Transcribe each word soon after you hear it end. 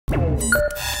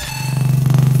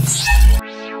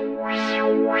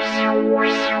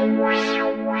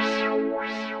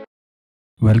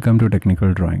Welcome to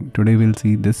Technical Drawing. Today we'll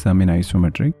see this sum in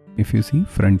isometric. If you see,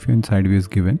 front view and side view is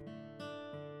given.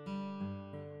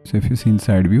 So if you see in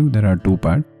side view, there are two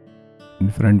parts.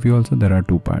 In front view also there are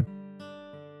two parts.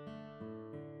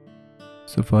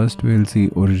 So first we will see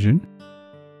origin.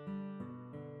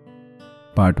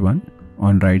 Part 1.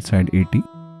 On right side 80.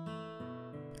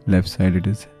 Left side it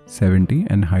is 70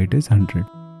 and height is 100.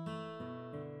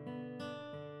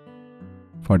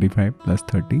 45 plus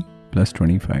 30 plus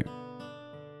 25.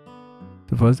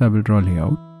 So first I will draw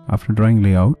layout. After drawing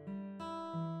layout,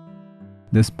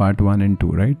 this part 1 and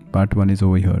 2, right? Part 1 is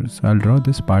over here. So I'll draw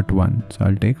this part 1. So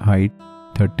I'll take height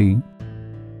 30.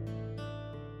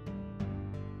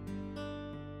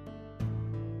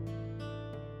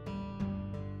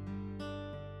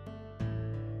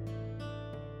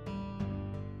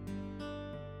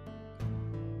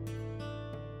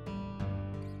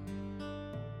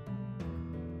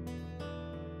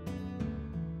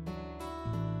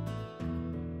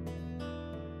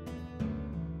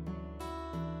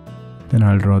 Then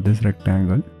I'll draw this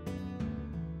rectangle.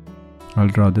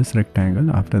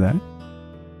 After that,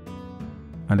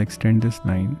 I'll extend this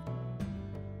line.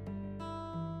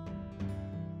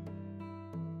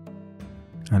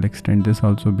 I'll extend this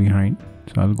also behind.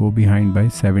 So I'll go behind by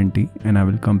 70 and I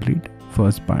will complete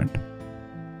first part.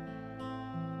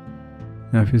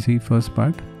 Now if you see first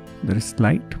part, there is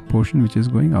slight portion which is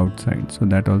going outside. So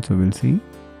that also we'll see.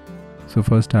 So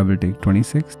first I will take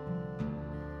 26.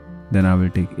 Then I will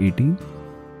take 18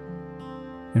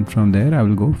 and from there I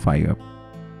will go 5 up.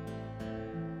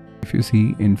 If you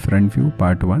see in front view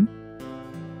part 1,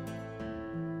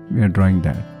 we are drawing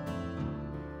that.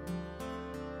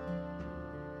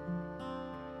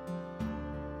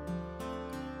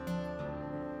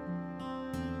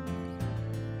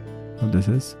 So this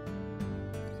is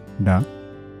dark.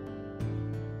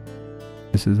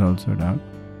 This is also dark.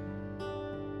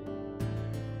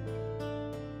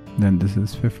 Then this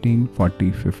is 15,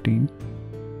 40, 15.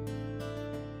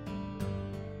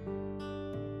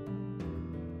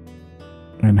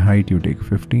 And height you take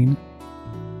 15.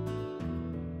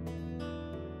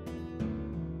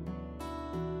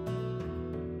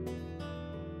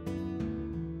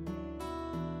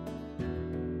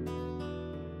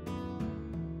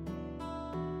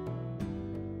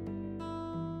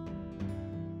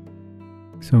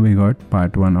 So we got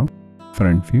part 1 of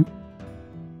front view.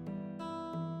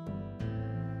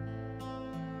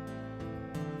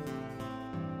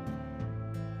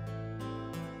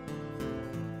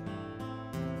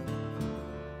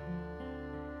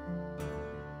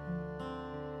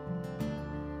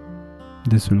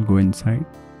 This will go inside.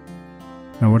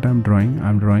 Now what I'm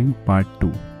drawing part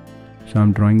 2. So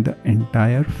I'm drawing the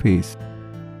entire face.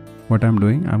 What I'm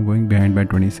doing, I'm going behind by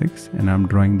 26 and I'm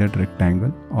drawing that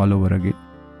rectangle all over again.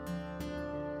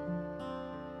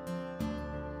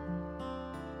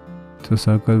 So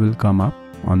circle will come up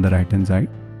on the right hand side.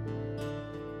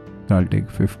 So I'll take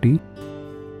 50.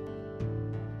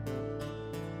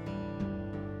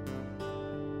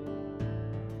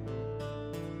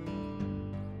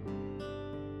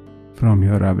 From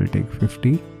here I will take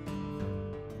 50.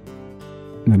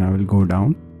 Then I will go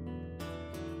down.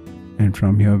 And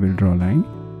from here we'll draw a line.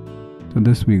 So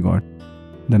this we got.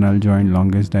 Then I'll join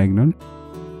longest diagonal.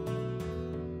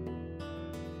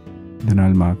 Then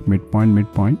I'll mark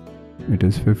midpoint. It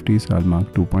is 50, so I'll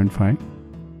mark 2.5.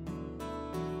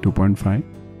 2.5.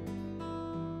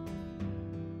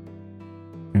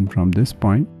 And from this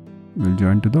point, we'll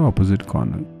join to the opposite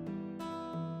corner.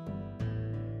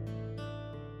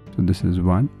 So this is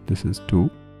 1, this is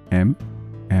 2, M,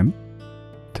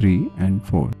 3 and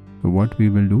 4. So what we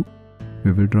will do,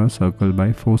 we will draw a circle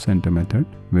by 4 center method.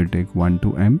 We'll take 1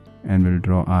 to M and we'll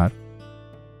draw R.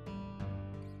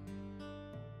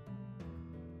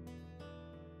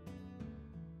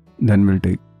 Then we'll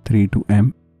take 3 to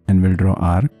M and we'll draw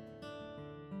R.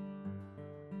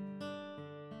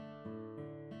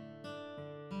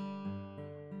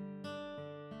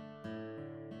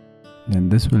 Then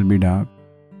this will be dark.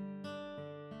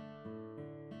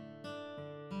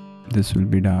 This will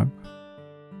be dark.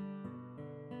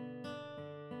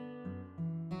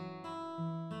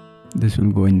 This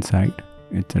will go inside.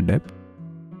 It's a depth.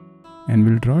 And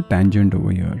we'll draw tangent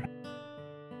over here.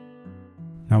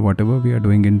 Now whatever we are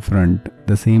doing in front,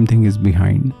 the same thing is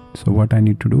behind. So what I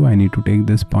need to do, I need to take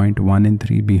this point 1 and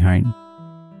 3 behind.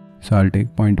 So I'll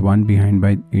take point 1 behind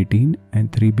by 18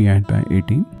 and 3 behind by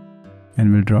 18.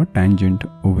 And we'll draw tangent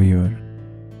over here.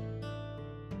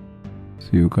 So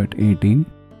you cut 18.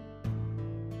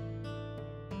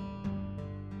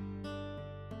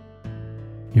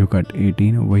 You cut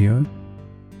 18 over here.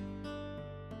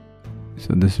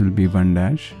 So this will be 1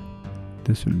 dash.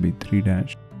 This will be 3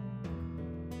 dash.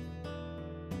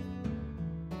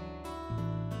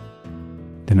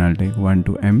 Then I'll take 1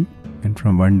 to M, and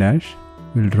from 1 dash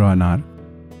we'll draw an arc.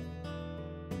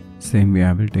 Same way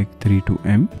I will take 3 to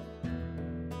M,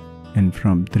 and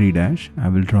from 3 dash I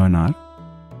will draw an arc.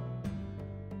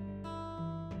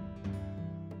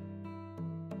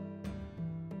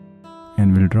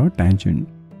 And we'll draw tangent.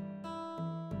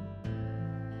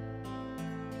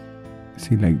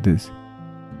 See, like this.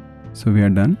 So we are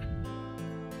done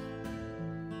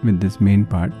with this main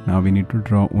part. Now we need to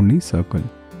draw only circle.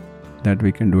 That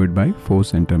we can do it by 4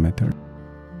 center method.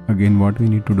 Again, what we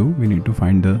need to do, we need to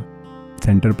find the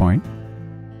center point.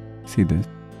 See this.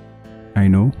 I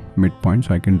know midpoint,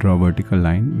 so I can draw a vertical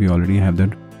line. We already have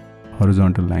that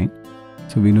horizontal line.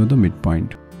 So we know the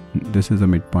midpoint. This is a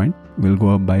midpoint. We'll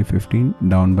go up by 15,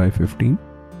 down by 15,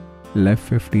 left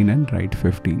 15 and right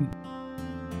 15.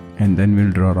 And then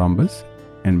we'll draw rhombus,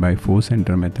 and by 4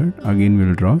 center method, again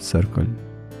we'll draw circle.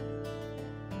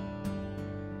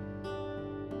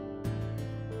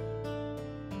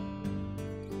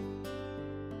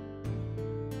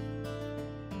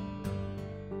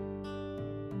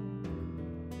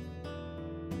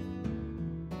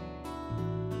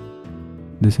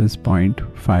 This is point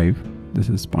 5, this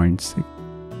is point 6.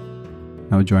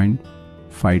 Now join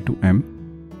 5 to M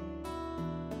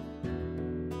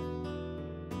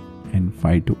and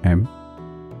 5 to M.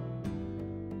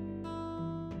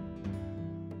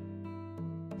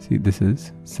 See, this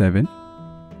is 7,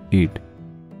 8.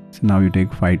 So now you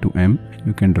take 5 to M,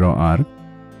 you can draw arc.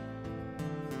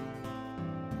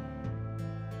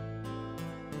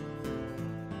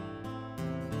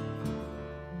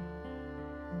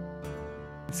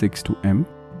 Six to M.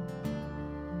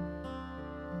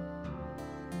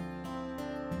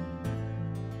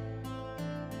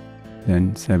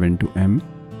 Then 7 to M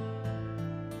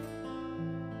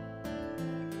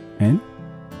and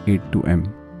 8 to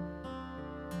M.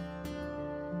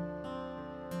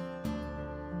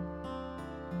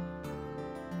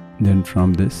 Then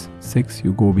from this 6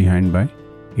 you go behind by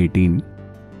 18.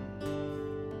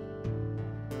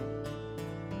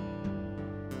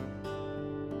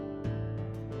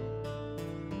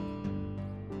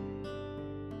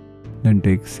 Then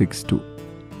take 6 to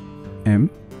M,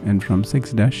 and from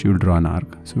 6 dash you'll draw an arc.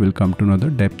 So we'll come to know the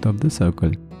depth of the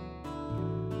circle.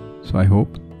 So I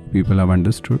hope people have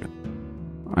understood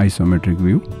isometric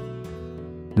view.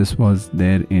 This was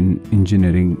there in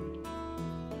engineering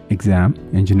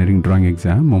drawing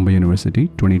exam, Mumbai University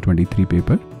 2023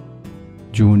 paper,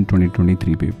 June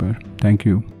 2023 paper. Thank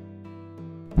you.